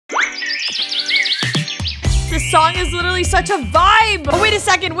this song is literally such a vibe. Oh, wait a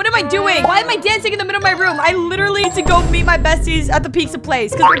second. What am I doing? Why am I dancing in the middle of my room? I literally need to go meet my besties at the pizza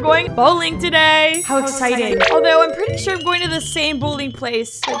place because we're going bowling today. How exciting. Although I'm pretty sure I'm going to the same bowling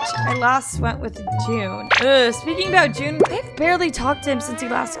place, which I last went with in June. Ugh, speaking about June, I've barely talked to him since he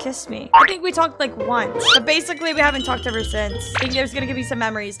last kissed me. I think we talked like once, but basically we haven't talked ever since. I think there's gonna give me some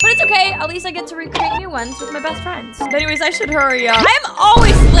memories, but it's okay. At least I get to recreate new ones with my best friends. But anyways, I should hurry up. I am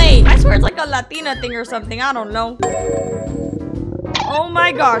always late. I swear it's like a Latina thing or something. I don't know. Oh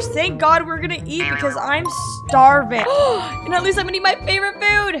my gosh, thank God we're gonna eat because I'm starving. And at least I'm gonna eat my favorite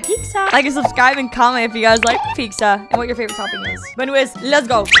food, pizza. Like and subscribe and comment if you guys like pizza and what your favorite topping is. But anyways, let's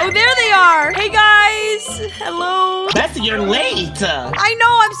go. Oh, there they are. Hey guys. Hello. Bestie, you're late. I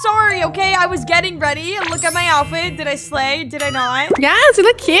know, I'm sorry, okay? I was getting ready and look at my outfit. Did I slay? Did I not? Yes, you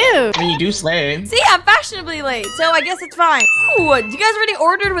look cute. I mean, you do slay. See, I'm fashionably late, so I guess it's fine. Ooh, you guys already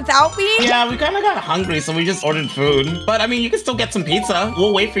ordered without me? Yeah, we kind of got hungry, so we just ordered food. But I mean, you can still get some pizza.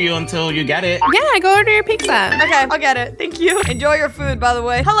 We'll wait for you until you get it. Yeah, go order your pizza. Okay, I'll get it. Thank you. Enjoy your food, by the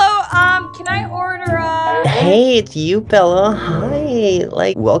way. Hello, can I order Hey, it's you, Bella. Hi.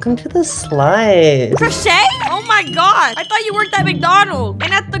 Like, welcome to the slice. TRISHAY? Oh my god. I thought you worked at McDonald's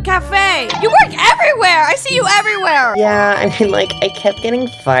and at the cafe. You work everywhere. I see you everywhere. Yeah, I mean, like, I kept getting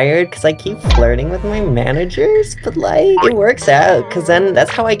fired because I keep flirting with my managers, but like, it works out because then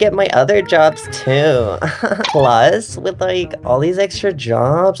that's how I get my other jobs too. Plus, with like all these extra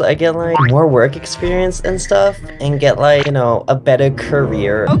jobs, I get like more work experience and stuff and get like, you know, a better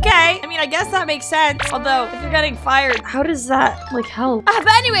career. Okay. I mean, I guess that makes sense. Although, if you're getting fired, how does that like help? But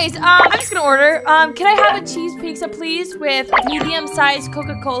anyways, I'm just gonna order. Can I have a cheese pizza, please, with medium-sized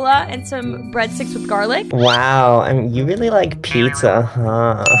Coca-Cola and some breadsticks with garlic? Wow, I mean, you really like pizza,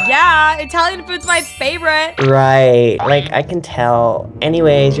 huh? Yeah, Italian food's my favorite. Right, like I can tell.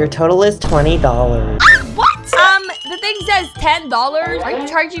 Anyways, your total is $20. What? The thing says $10. Are you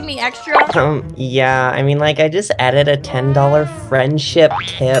charging me extra? Yeah, I mean, like, I just added a $10 friendship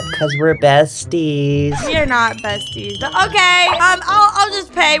tip because we're besties. You're not besties. But okay, I'll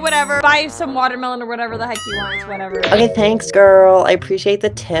just pay, whatever. Buy some watermelon or whatever the heck you want, whatever. Okay, thanks, girl. I appreciate the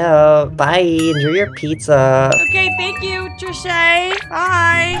tip. Bye. Enjoy your pizza. Okay, thank you, TRISHAY.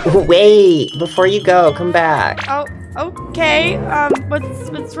 Bye. Wait, before you go, come back. Oh, okay.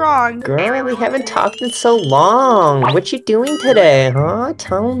 What's wrong? Girl, we haven't talked in so long. What you doing today, huh?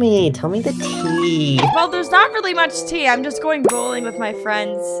 Tell me the tea. Well, there's not really much tea. I'm just going bowling with my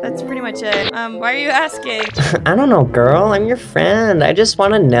friends. That's pretty much it. Why are you asking? I don't know, girl. I'm your friend. I just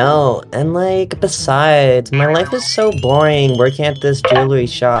want to know. And like, besides, my life is so boring working at this jewelry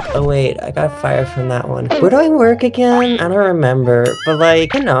shop. Oh wait, I got fired from that one. Where do I work again? I don't remember. But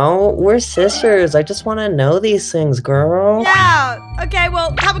like, you know, we're sisters. I just want to know these things, girl. Yeah. Okay,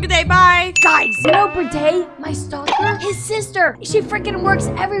 well, have a good day. Bye. Guys, you know Bradey, my stalker? His sister. She freaking works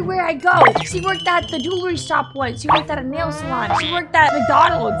everywhere I go. She worked at the jewelry shop once. She worked at a nail salon. She worked at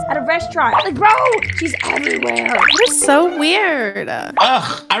McDonald's, at a restaurant. Like, bro, she's everywhere. You're so weird.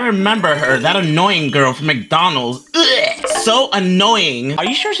 Ugh, I remember her. That annoying girl from McDonald's. Ugh, so annoying. Are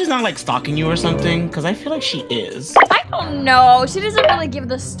you sure she's not like stalking you or something? Because I feel like she is. I don't know. She doesn't really give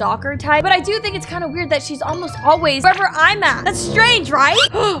the stalker type, but I do think it's kind of weird that she's almost always wherever I'm at. That's strange, right?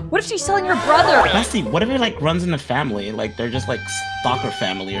 What if she's selling her brother? Bestie, what if it like runs in the family? Like they're just like stalker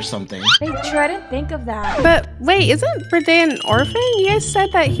family or something. They try to think of that. But wait, isn't Bradey an orphan? You guys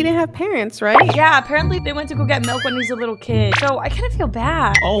said that he didn't have parents, right? Yeah, apparently they went to go get milk when he's a little kid. So I kind of feel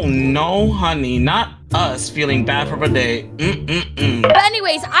bad. Oh no, honey, not us feeling bad for Bradey. But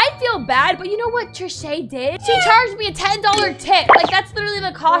anyways, I feel bad, but you know what TRISHAY did? She charged me a $10 tip. Like, that's literally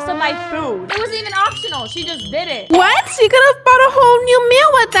the cost of my food. It wasn't even optional. She just did it. What? You could have bought a whole new meal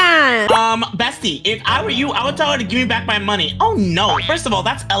with that. Bestie, if I were you, I would tell her to give me back my money. Oh no, first of all,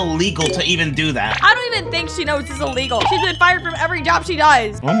 that's illegal to even do that. I don't even think she knows it's illegal. She's been fired from every job she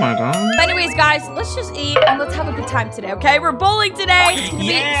does. Oh my god. But anyways, guys, let's just eat and let's have a good time today, okay? We're bowling today. It's gonna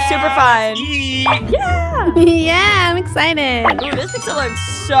be super fun. Yeah. Yeah, I'm excited. Ooh, this pizza looks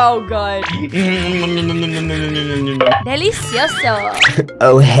so good. Delicioso.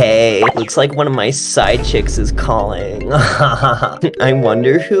 Oh hey, looks like one of my side chicks is calling. I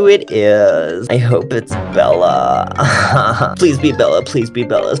wonder who it is. I hope it's Bella. Please be Bella, please be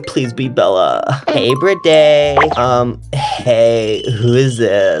Bella, please be Bella. Hey Bradey. Hey, who is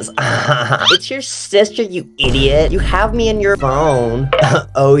this? It's your sister, you idiot. You have me in your phone.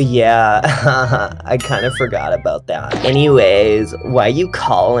 Oh yeah, I kind of forgot about that. Anyways, why are you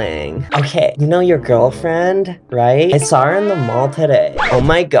calling? Okay, you know your girlfriend, right? I saw her in the mall today. Oh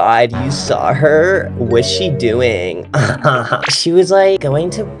my god, you saw her? What's she doing? She was like going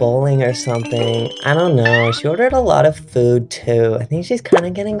to bowling or something. something. I don't know. She ordered a lot of food too. I think she's kind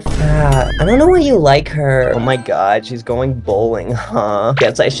of getting fat. I don't know why you like her. Oh my god, she's going bowling, huh?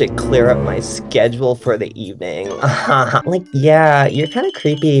 Guess I should clear up my schedule for the evening. Like, yeah, you're kind of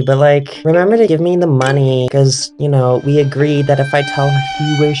creepy, but like, remember to give me the money, because, you know, we agreed that if I tell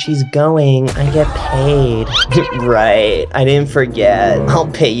you where she's going, I get paid. Right, I didn't forget. I'll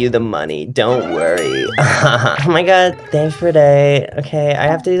pay you the money, don't worry. Oh my god, thanks for today. Okay, I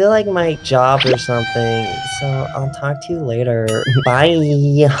have to do like my job or something, so I'll talk to you later. Bye.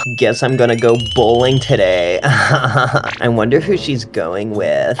 Guess I'm gonna go bowling today. I wonder who she's going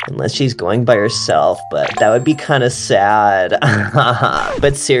with, unless she's going by herself, but that would be kind of sad.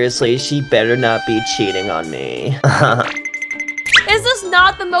 But seriously, she better not be cheating on me. Is this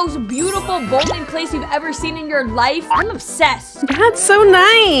not the most beautiful bowling place you've ever seen in your life? I'm obsessed. That's so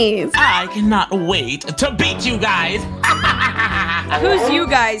nice. I cannot wait to beat you guys. Who's you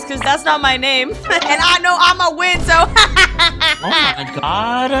guys? Because that's not my name. And I know I'm a win, so. Oh my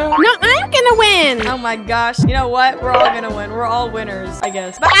god. No, I'm gonna win. Oh my gosh. You know what? We're all gonna win. We're all winners, I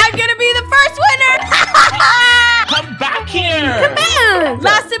guess. But I'm gonna be the first winner. Come back here. Come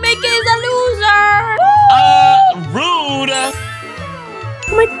Last to make it is a loser. Rude.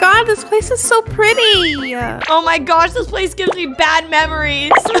 Oh my god, this place is so pretty. Oh my gosh, this place gives me bad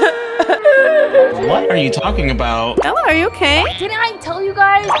memories. What are you talking about? Bella, are you okay? Didn't I tell you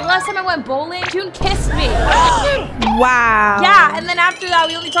guys the last time I went bowling, June kissed me? Wow. Yeah, and then after that,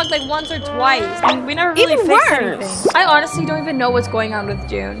 we only talked like once or twice. And we never really Even fixed worse. anything. I honestly don't even know what's going on with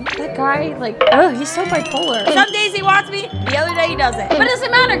June. That guy, like, he's so bipolar. Some days he wants me, the other day he doesn't. But it doesn't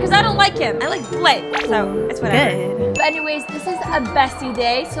matter, because I don't like him. I like Blake, so it's whatever. Good. But anyways, this is a bestie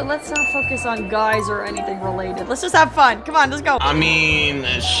day, so let's not focus on guys or anything related. Let's just have fun. Come on, let's go. I mean,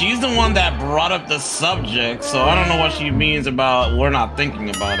 she's the one that brought up the subject, so I don't know what she means about we're not thinking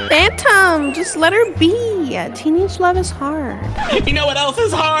about it. Phantom, just let her be. Teenage love is hard. You know what else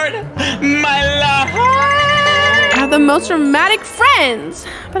is hard? My love. I have the most romantic friends,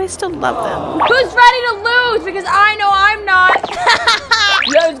 but I still love them. Who's ready to lose? Because I know I'm not.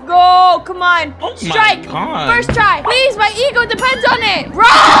 Let's go. Come on. Oh my Strike. God. First try. Please, my ego depends on it. Row!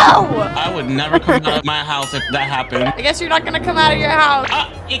 I would never come out of my house if that happened. I guess you're not going to come out of your house.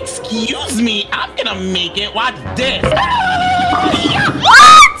 Excuse me, I'm gonna make it. Watch this. What?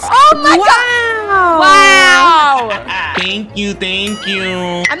 Oh my God. Wow. Thank you, thank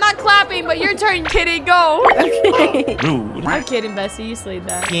you. I'm not clapping, but your turn, kitty. Go. Okay. Rude. I'm kidding, Bessie. You slayed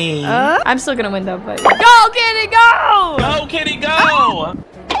that. Yay. I'm still going to win, though, but. Go, kitty, go. Go, kitty, go.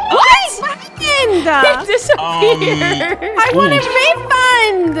 What happened? It disappeared. I want a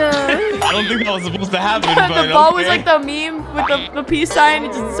refund. I don't think that was supposed to happen, but The ball was okay. like the meme with the peace sign.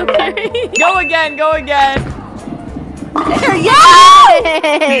 It just disappeared. Go again, go again. Yay!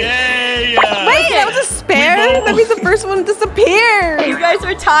 Yay! Wait, that was a spare? That means the first one disappeared. You guys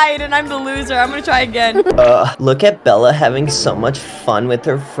are tied and I'm the loser. I'm gonna try again. Look at Bella having so much fun with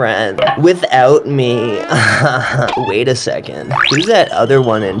her friend without me. Wait a second. Who's that other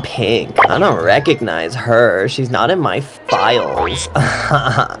one in pink? I don't recognize her. She's not in my files.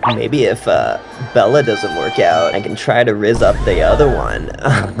 Maybe if Bella doesn't work out, I can try to rizz up the other one.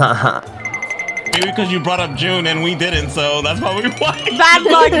 Maybe because you brought up June and we didn't, so that's why we won. Bad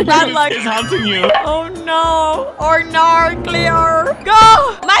luck, bad luck. It's hunting you. Oh no. Or clear.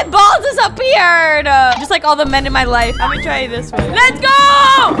 Go! My ball disappeared. Just like all the men in my life. I'm gonna try this one. Let's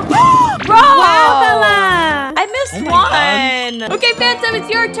go! Bro! Wow, Bella. I missed Oh my one. Okay, Phantom, it's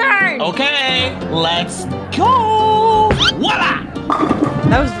your turn. Okay, let's go. Voila!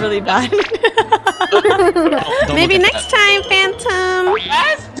 That was really bad. Don't Maybe look at next time, Phantom.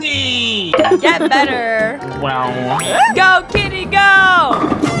 Bestie! Get better. Wow. Go, kitty, go!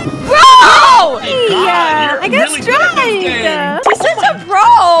 Bro! Yeah, I got really good at this game. strike. He's such a pro!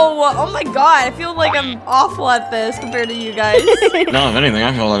 Oh my god, I feel like I'm awful at this compared to you guys. No, if anything,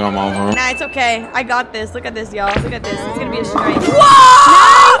 I feel like I'm over. Nah, it's okay. I got this. Look at this, y'all. Look at this. It's gonna be a strike.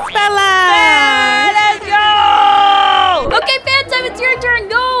 Whoa! Nice, Bella. Let's go! Okay, Phantom, it's your turn.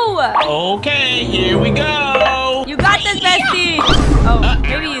 Go! Okay, here we go. You got this, bestie. Oh,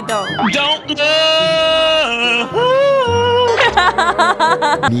 maybe you don't. Don't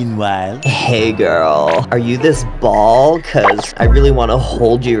Meanwhile, hey girl, are you this ball? Cause I really want to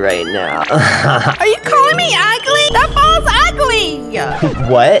hold you right now. Are you calling me ugly? That ball's ugly. ugly.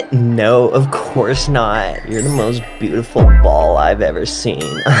 What? No, of course not. You're the most beautiful ball I've ever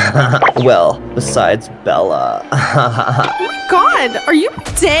seen. Well, besides Bella. Oh my god, are you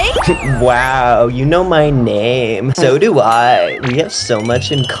Day? Wow, you know my name. So do I. We have so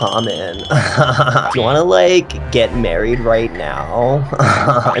much in common. Do you wanna, like, get married right now?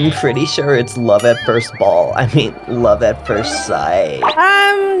 I'm pretty sure it's love at first ball. I mean, love at first sight.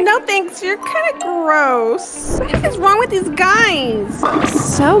 No thanks, you're kind of gross. What is wrong with these guys?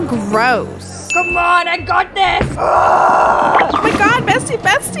 So gross. Come on, I got this. Oh my god,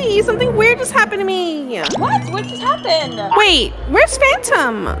 bestie, something weird just happened to me. What? What just happened? Wait, where's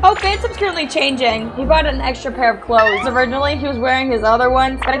Phantom? Oh, Phantom's currently changing. He bought an extra pair of clothes. Originally, he was wearing his other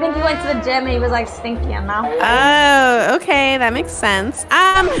ones, but I think he went to the gym and he was like stinky now. Oh, okay, that makes sense.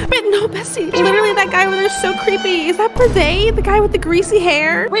 But no, bestie, literally that guy over there is so creepy. Is that Bradey, the guy with the greasy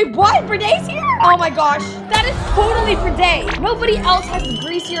hair? Wait, what? Bradey's here? Oh my gosh, that is totally Bradey. Nobody else has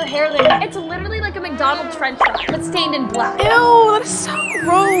greasier hair than him. It's literally like a McDonald's French fry, but stained in black. Ew, that is so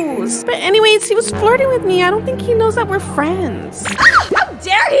gross. But anyways, he was flirting with me. I don't think he knows that we're friends. Ah, how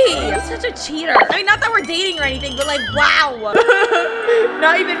dare he? He's such a cheater. I mean, not that we're dating or anything, but like, wow.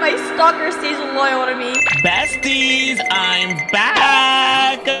 Not even my stalker stays loyal to me. Besties, I'm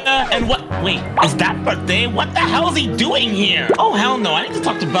back. And what? Wait, is that Bradey? What the hell is he doing here? Oh, hell no. I need to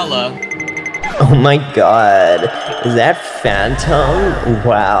talk to Bella. Oh my god, is that Phantom?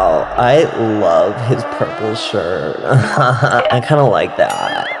 Wow, I love his purple shirt. I kind of like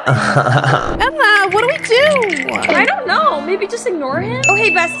that. Emma, what do we do? I don't know. Maybe just ignore him? Oh,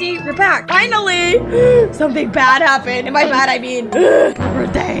 hey, bestie. You're back. Finally. Something bad happened. And by bad, I mean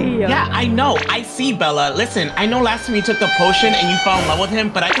Bradey. Yeah, I know. I see, Bella. Listen, I know last time you took the potion and you fell in love with him,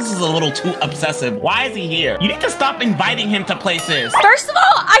 but I think this is a little too obsessive. Why is he here? You need to stop inviting him to places. First of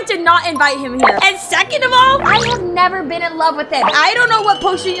all, I did not invite him here. And second of all, I have never been in love with him. I don't know what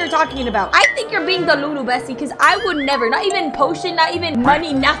potion you're talking about. I think you're being delulu, bestie, because I would never, not even potion, not even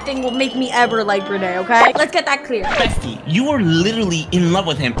money, nothing will make me ever like Bradey, okay? Let's get that clear. Bestie, you were literally in love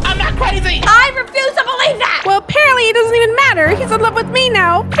with him. I'm not crazy. I refuse to believe that. Well, apparently it doesn't even matter. He's in love with me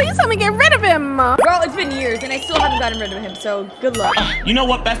now. Please help me get rid of him. Girl, it's been years and I still haven't gotten rid of him, so good luck. You know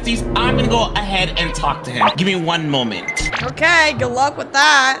what, besties? I'm gonna go ahead and talk to him. Give me one moment. Okay, good luck with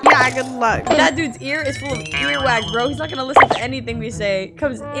that. Yeah, good luck. That dude's ear is full of earwax, bro. He's not gonna listen to anything we say.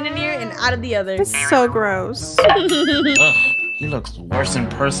 Comes in an ear and out of the other. It's so gross. Ugh, he looks worse in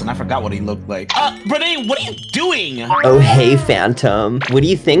person. I forgot what he looked like. Bradey, what are you doing? Oh, hey, Phantom. What do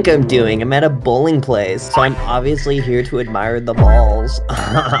you think I'm doing? I'm at a bowling place, so I'm obviously here to admire the balls.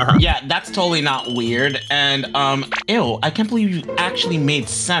 Yeah, that's totally not weird. And, ew, I can't believe you actually made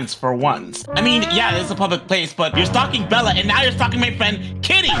sense for once. I mean, yeah, it's a public place, but you're stalking Bella, and now you're stalking my friend,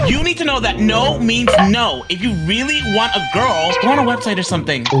 Kitty. You need to know that no means no. If you really want a girl, go on a website or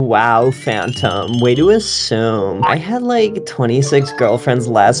something. Wow, Phantom. Way to assume. I had like 26 girlfriends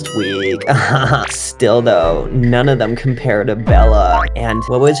last week. Still though, none of them compare to Bella. And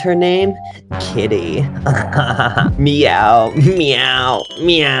what was her name? Kitty. Meow, meow,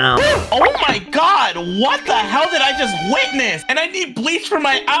 meow. Oh my god, what the hell did I just witness? And I need bleach for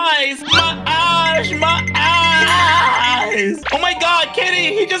my eyes. My eyes, my eyes. Oh my god,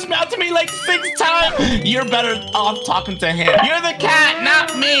 Kitty, he just meowed to me like 6 times. You're better off talking to him. You're the cat,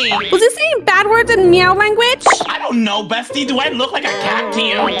 not me. Was he saying bad words in meow language? I don't know, bestie. Do I look like a cat to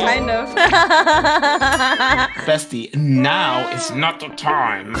you? Kind of. Bestie, now is not the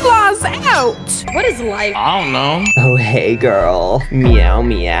time. Claws out. What is life? I don't know. Oh, hey, girl. Meow,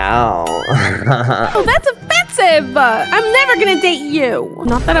 meow. Oh, that's offensive. I'm never gonna date you.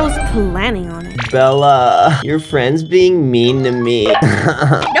 Not that I was planning on it. Bella, your friend's being mean to me.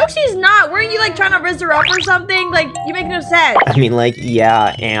 No, she's not. Weren't you like trying to raise her up or something? Like, you make no sense. I mean, like,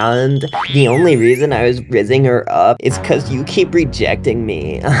 yeah, and the only reason I was rizzing her up is because you keep rejecting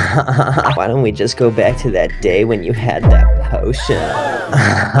me. Why don't we just go back to that day when you had that potion?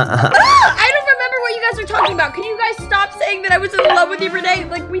 I don't remember what you guys are talking about. Can you guys stop saying that I was in love with you, Bradey?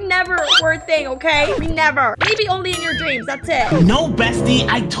 Like, we never were a thing, okay? We never. Maybe only in your dreams. That's it. No, bestie,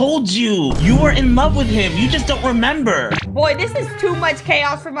 I told you. You were in love with him. You just don't remember. Boy, this is too much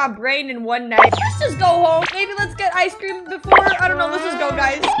chaos for my brain in one night. Let's just go home. Maybe let's get ice cream before. I don't know. Let's just go,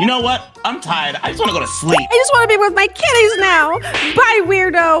 guys. You know what? I'm tired. I just want to go to sleep. I just want to be with my kitties now. Bye,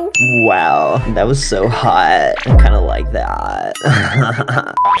 weirdo. Wow, that was so hot. I kind of like that.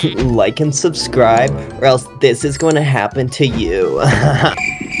 Like and subscribe, or else this is going to happen to you.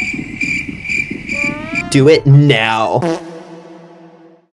 Do it now.